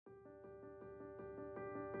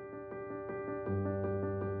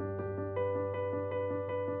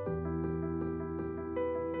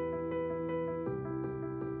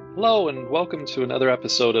Hello, and welcome to another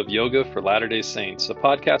episode of Yoga for Latter-day Saints, a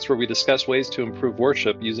podcast where we discuss ways to improve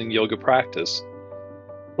worship using yoga practice.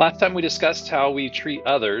 Last time we discussed how we treat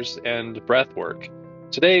others and breath work.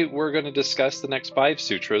 Today we're going to discuss the next 5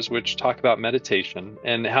 sutras, which talk about meditation,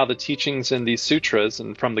 and how the teachings in these sutras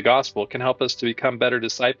and from the gospel can help us to become better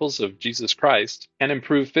disciples of Jesus Christ and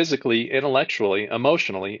improve physically, intellectually,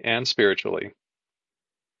 emotionally, and spiritually.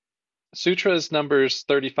 Sutras numbers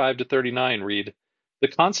 35 to 39 read, "The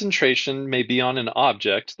concentration may be on an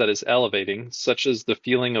object that is elevating, such as the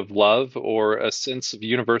feeling of love or a sense of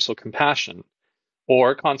universal compassion.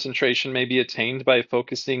 Or concentration may be attained by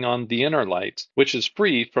focusing on the inner light, which is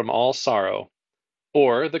free from all sorrow.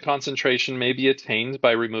 Or the concentration may be attained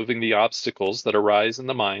by removing the obstacles that arise in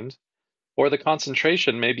the mind. Or the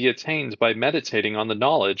concentration may be attained by meditating on the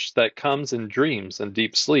knowledge that comes in dreams and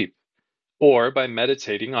deep sleep. Or by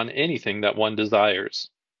meditating on anything that one desires."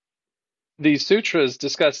 These sutras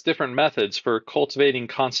discuss different methods for cultivating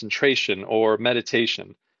concentration or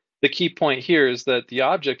meditation. The key point here is that the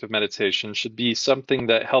object of meditation should be something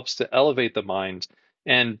that helps to elevate the mind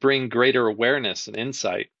and bring greater awareness and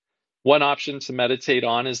insight. One option to meditate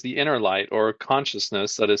on is the inner light or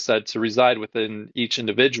consciousness that is said to reside within each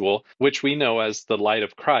individual, which we know as the light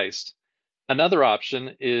of Christ. Another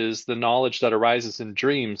option is the knowledge that arises in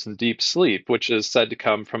dreams and deep sleep, which is said to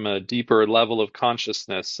come from a deeper level of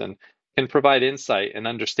consciousness and can provide insight and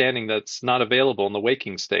understanding that's not available in the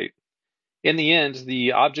waking state. In the end,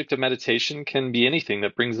 the object of meditation can be anything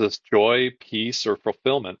that brings us joy, peace, or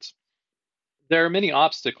fulfillment. There are many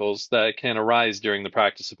obstacles that can arise during the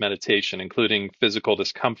practice of meditation, including physical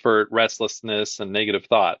discomfort, restlessness, and negative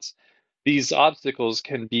thoughts. These obstacles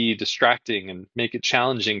can be distracting and make it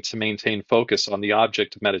challenging to maintain focus on the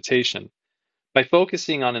object of meditation. By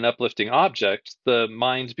focusing on an uplifting object, the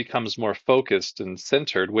mind becomes more focused and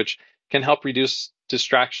centered, which can help reduce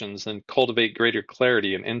distractions and cultivate greater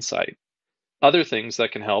clarity and insight. Other things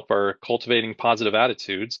that can help are cultivating positive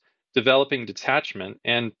attitudes, developing detachment,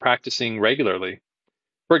 and practicing regularly.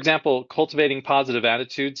 For example, cultivating positive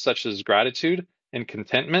attitudes such as gratitude and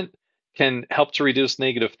contentment can help to reduce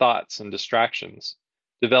negative thoughts and distractions.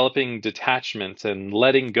 Developing detachment and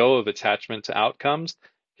letting go of attachment to outcomes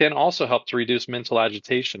can also help to reduce mental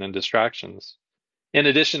agitation and distractions. In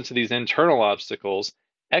addition to these internal obstacles,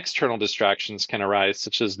 external distractions can arise,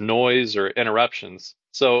 such as noise or interruptions.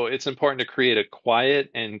 So it's important to create a quiet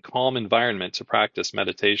and calm environment to practice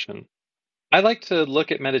meditation. I like to look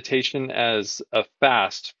at meditation as a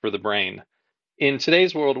fast for the brain. In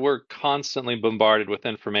today's world, we're constantly bombarded with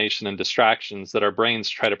information and distractions that our brains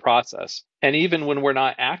try to process. And even when we're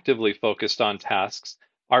not actively focused on tasks,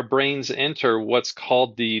 our brains enter what's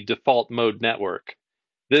called the default mode network.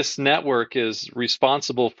 This network is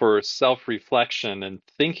responsible for self-reflection and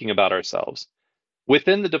thinking about ourselves.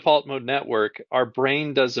 Within the default mode network, our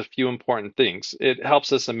brain does a few important things. It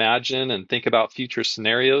helps us imagine and think about future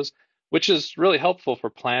scenarios, which is really helpful for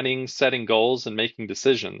planning, setting goals, and making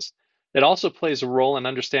decisions. It also plays a role in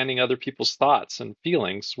understanding other people's thoughts and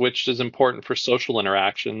feelings, which is important for social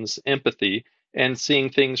interactions, empathy, and seeing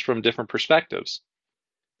things from different perspectives.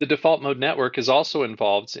 The default mode network is also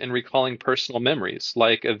involved in recalling personal memories,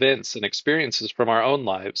 like events and experiences from our own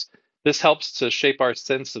lives. This helps to shape our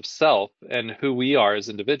sense of self and who we are as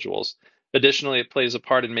individuals. Additionally, it plays a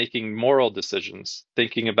part in making moral decisions,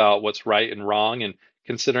 thinking about what's right and wrong, and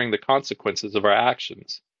considering the consequences of our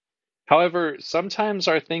actions. However, sometimes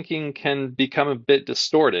our thinking can become a bit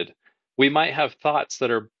distorted. We might have thoughts that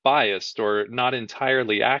are biased or not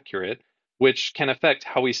entirely accurate, which can affect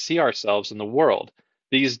how we see ourselves in the world.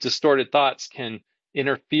 These distorted thoughts can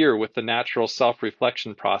interfere with the natural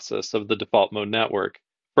self-reflection process of the default mode network.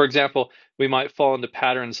 For example, we might fall into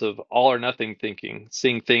patterns of all or nothing thinking,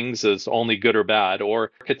 seeing things as only good or bad,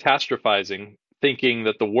 or catastrophizing, thinking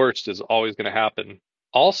that the worst is always going to happen.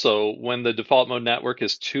 Also, when the default mode network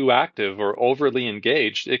is too active or overly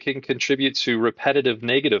engaged, it can contribute to repetitive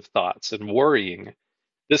negative thoughts and worrying.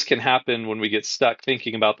 This can happen when we get stuck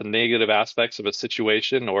thinking about the negative aspects of a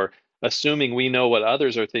situation or assuming we know what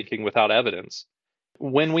others are thinking without evidence.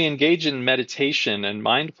 When we engage in meditation and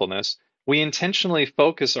mindfulness, we intentionally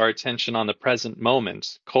focus our attention on the present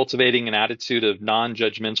moment, cultivating an attitude of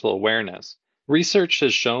non-judgmental awareness. Research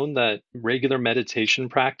has shown that regular meditation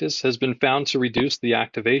practice has been found to reduce the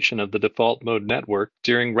activation of the default mode network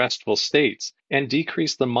during restful states and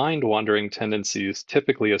decrease the mind-wandering tendencies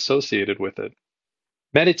typically associated with it.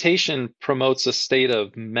 Meditation promotes a state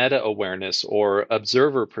of meta-awareness or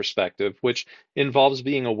observer perspective, which involves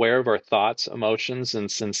being aware of our thoughts, emotions,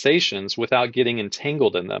 and sensations without getting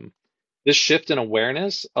entangled in them. This shift in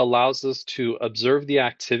awareness allows us to observe the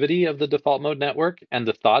activity of the default mode network and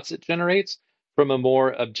the thoughts it generates from a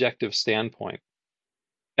more objective standpoint.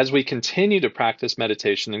 As we continue to practice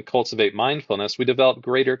meditation and cultivate mindfulness, we develop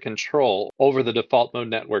greater control over the default mode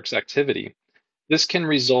network's activity. This can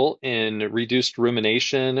result in reduced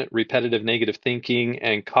rumination, repetitive negative thinking,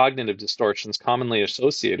 and cognitive distortions commonly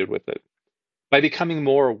associated with it. By becoming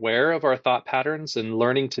more aware of our thought patterns and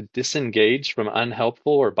learning to disengage from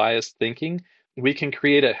unhelpful or biased thinking, we can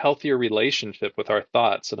create a healthier relationship with our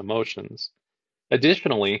thoughts and emotions.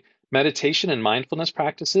 Additionally, meditation and mindfulness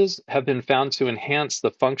practices have been found to enhance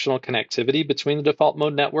the functional connectivity between the default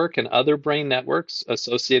mode network and other brain networks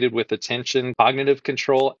associated with attention, cognitive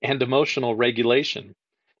control, and emotional regulation.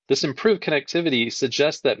 This improved connectivity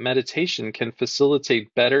suggests that meditation can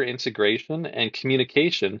facilitate better integration and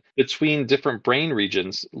communication between different brain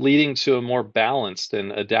regions, leading to a more balanced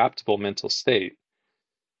and adaptable mental state.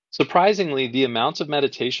 Surprisingly, the amount of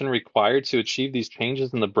meditation required to achieve these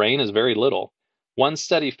changes in the brain is very little. One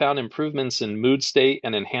study found improvements in mood state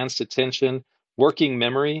and enhanced attention, working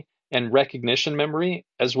memory, and recognition memory,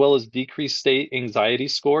 as well as decreased state anxiety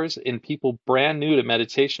scores in people brand new to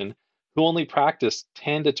meditation who only practiced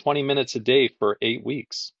 10 to 20 minutes a day for 8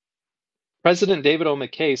 weeks. President David O.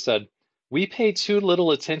 McKay said, "We pay too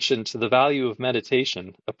little attention to the value of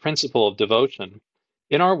meditation, a principle of devotion.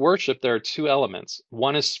 In our worship, there are two elements.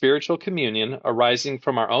 One is spiritual communion arising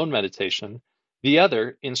from our own meditation. The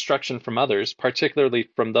other, instruction from others, particularly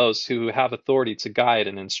from those who have authority to guide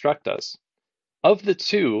and instruct us. Of the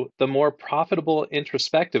two, the more profitable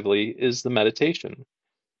introspectively is the meditation.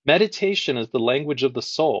 Meditation is the language of the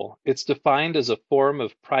soul. It's defined as a form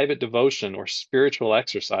of private devotion or spiritual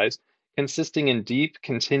exercise consisting in deep,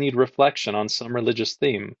 continued reflection on some religious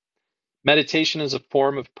theme. Meditation is a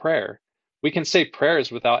form of prayer. We can say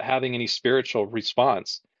prayers without having any spiritual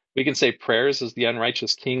response. We can say prayers as the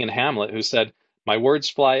unrighteous king in Hamlet who said, 'My words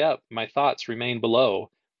fly up, my thoughts remain below.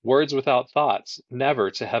 Words without thoughts never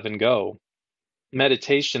to heaven go.'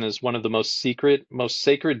 Meditation is one of the most secret, most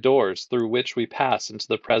sacred doors through which we pass into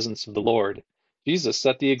the presence of the Lord. Jesus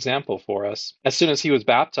set the example for us. As soon as he was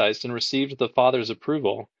baptized and received the Father's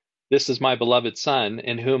approval, 'This is my beloved Son,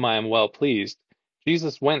 in whom I am well pleased,'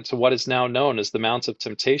 Jesus went to what is now known as the Mount of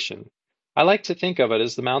Temptation. I like to think of it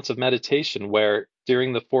as the Mount of Meditation, where,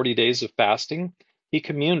 during the 40 days of fasting, he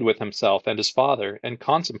communed with himself and his Father and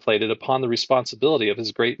contemplated upon the responsibility of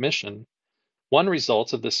his great mission. One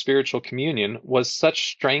result of this spiritual communion was such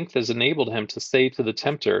strength as enabled him to say to the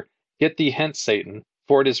tempter, 'Get thee hence, Satan,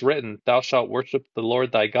 for it is written, Thou shalt worship the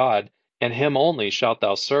Lord thy God, and him only shalt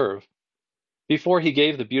thou serve.' Before he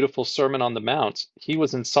gave the beautiful Sermon on the Mount, he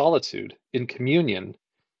was in solitude, in communion.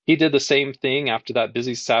 He did the same thing after that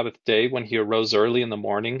busy Sabbath day when he arose early in the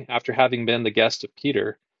morning after having been the guest of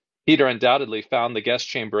Peter. Peter undoubtedly found the guest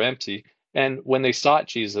chamber empty, and when they sought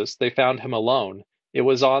Jesus, they found him alone. It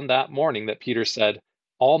was on that morning that Peter said,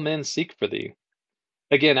 'All men seek for thee.'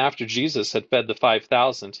 Again, after Jesus had fed the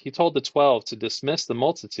 5,000, he told the 12 to dismiss the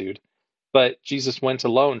multitude, but Jesus went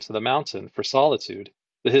alone to the mountain for solitude.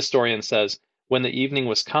 The historian says, 'When the evening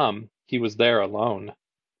was come, he was there alone.'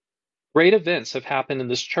 Great events have happened in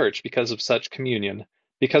this church because of such communion,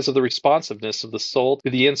 because of the responsiveness of the soul to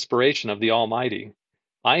the inspiration of the Almighty.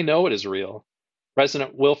 I know it is real.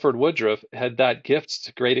 President Wilford Woodruff had that gift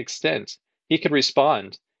to great extent. He could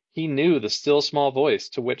respond. He knew the still small voice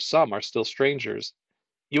to which some are still strangers.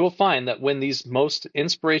 You will find that when these most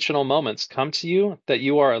inspirational moments come to you, that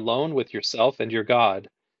you are alone with yourself and your God.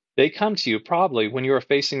 They come to you probably when you are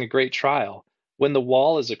facing a great trial, when the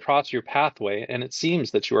wall is across your pathway and it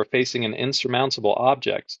seems that you are facing an insurmountable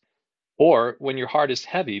object, or when your heart is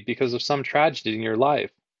heavy because of some tragedy in your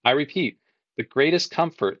life. I repeat, the greatest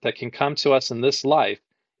comfort that can come to us in this life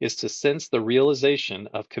is to sense the realization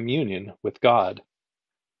of communion with God.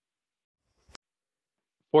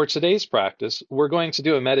 For today's practice, we're going to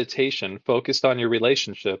do a meditation focused on your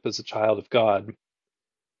relationship as a child of God.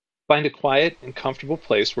 Find a quiet and comfortable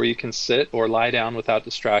place where you can sit or lie down without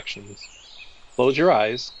distractions. Close your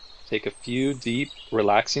eyes, take a few deep,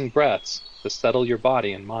 relaxing breaths to settle your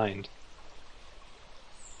body and mind.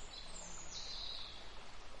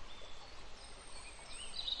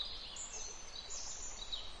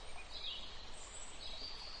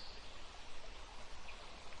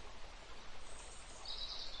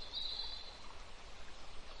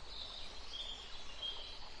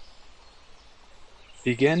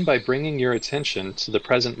 Begin by bringing your attention to the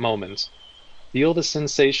present moment. Feel the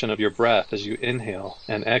sensation of your breath as you inhale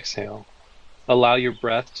and exhale. Allow your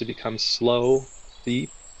breath to become slow, deep,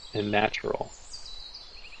 and natural.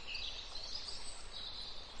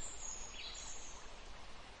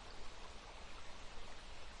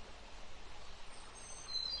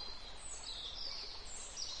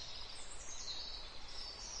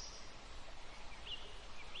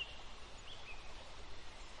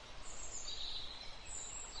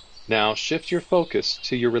 Now shift your focus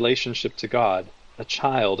to your relationship to God, a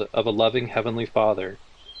child of a loving Heavenly Father.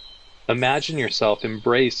 Imagine yourself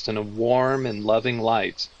embraced in a warm and loving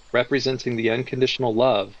light, representing the unconditional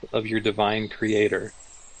love of your divine Creator.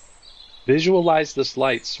 Visualize this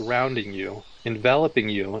light surrounding you, enveloping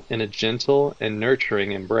you in a gentle and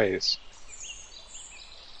nurturing embrace.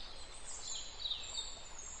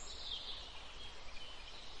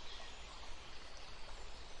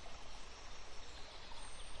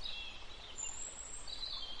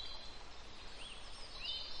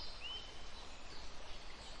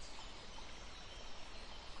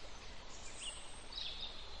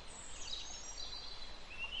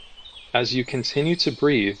 As you continue to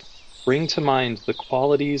breathe, bring to mind the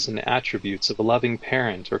qualities and attributes of a loving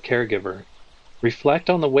parent or caregiver. Reflect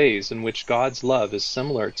on the ways in which God's love is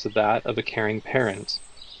similar to that of a caring parent: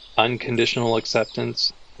 unconditional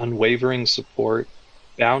acceptance, unwavering support,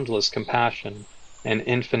 boundless compassion, and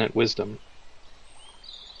infinite wisdom.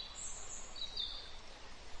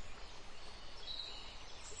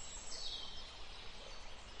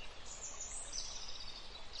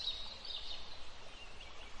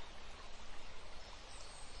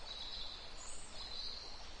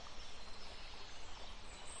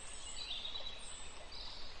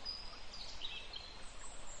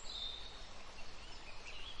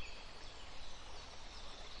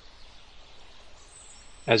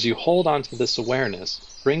 As you hold on to this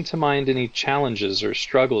awareness, bring to mind any challenges or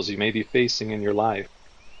struggles you may be facing in your life.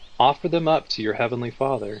 Offer them up to your Heavenly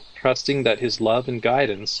Father, trusting that His love and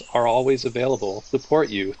guidance are always available to support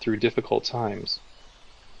you through difficult times.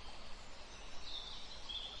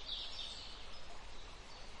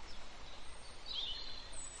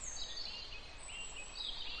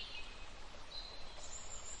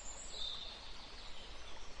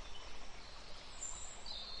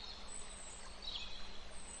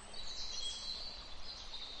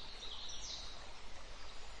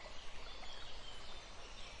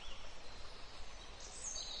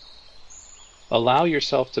 Allow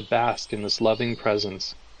yourself to bask in this loving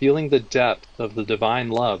presence, feeling the depth of the divine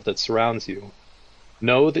love that surrounds you.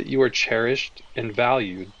 Know that you are cherished and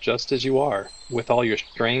valued just as you are, with all your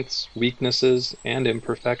strengths, weaknesses, and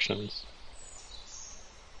imperfections.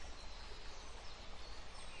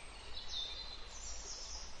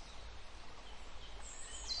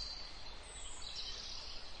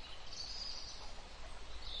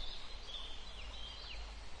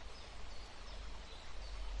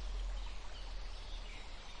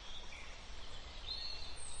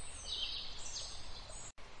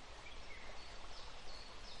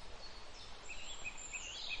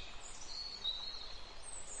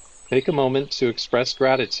 Take a moment to express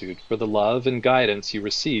gratitude for the love and guidance you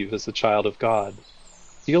receive as a child of God.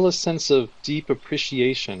 Feel a sense of deep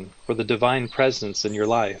appreciation for the divine presence in your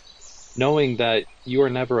life, knowing that you are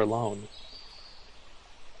never alone.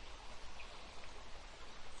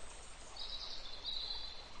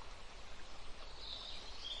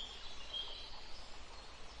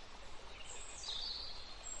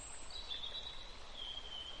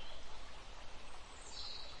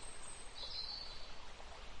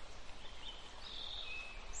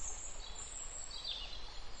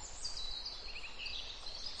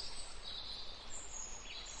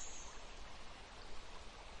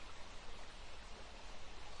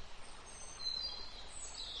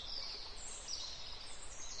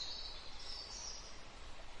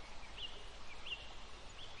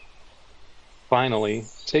 Finally,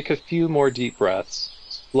 take a few more deep breaths,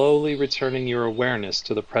 slowly returning your awareness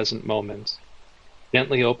to the present moment.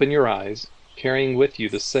 Gently open your eyes, carrying with you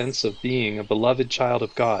the sense of being a beloved child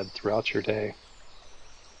of God throughout your day.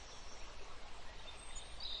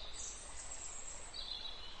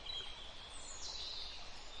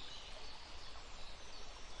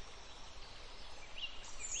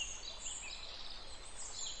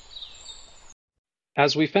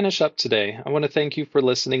 As we finish up today, I want to thank you for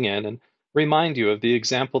listening in and remind you of the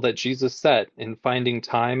example that Jesus set in finding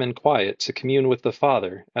time and quiet to commune with the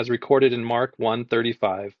Father, as recorded in Mark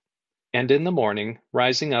 1:35. And in the morning,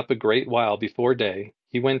 rising up a great while before day,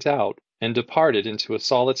 he went out and departed into a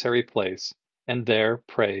solitary place, and there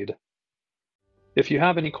prayed. If you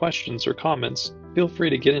have any questions or comments, feel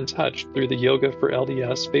free to get in touch through the Yoga for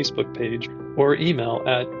LDS Facebook page or email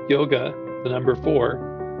at yoga, the number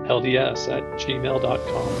 4,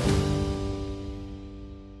 LDS@gmail.com.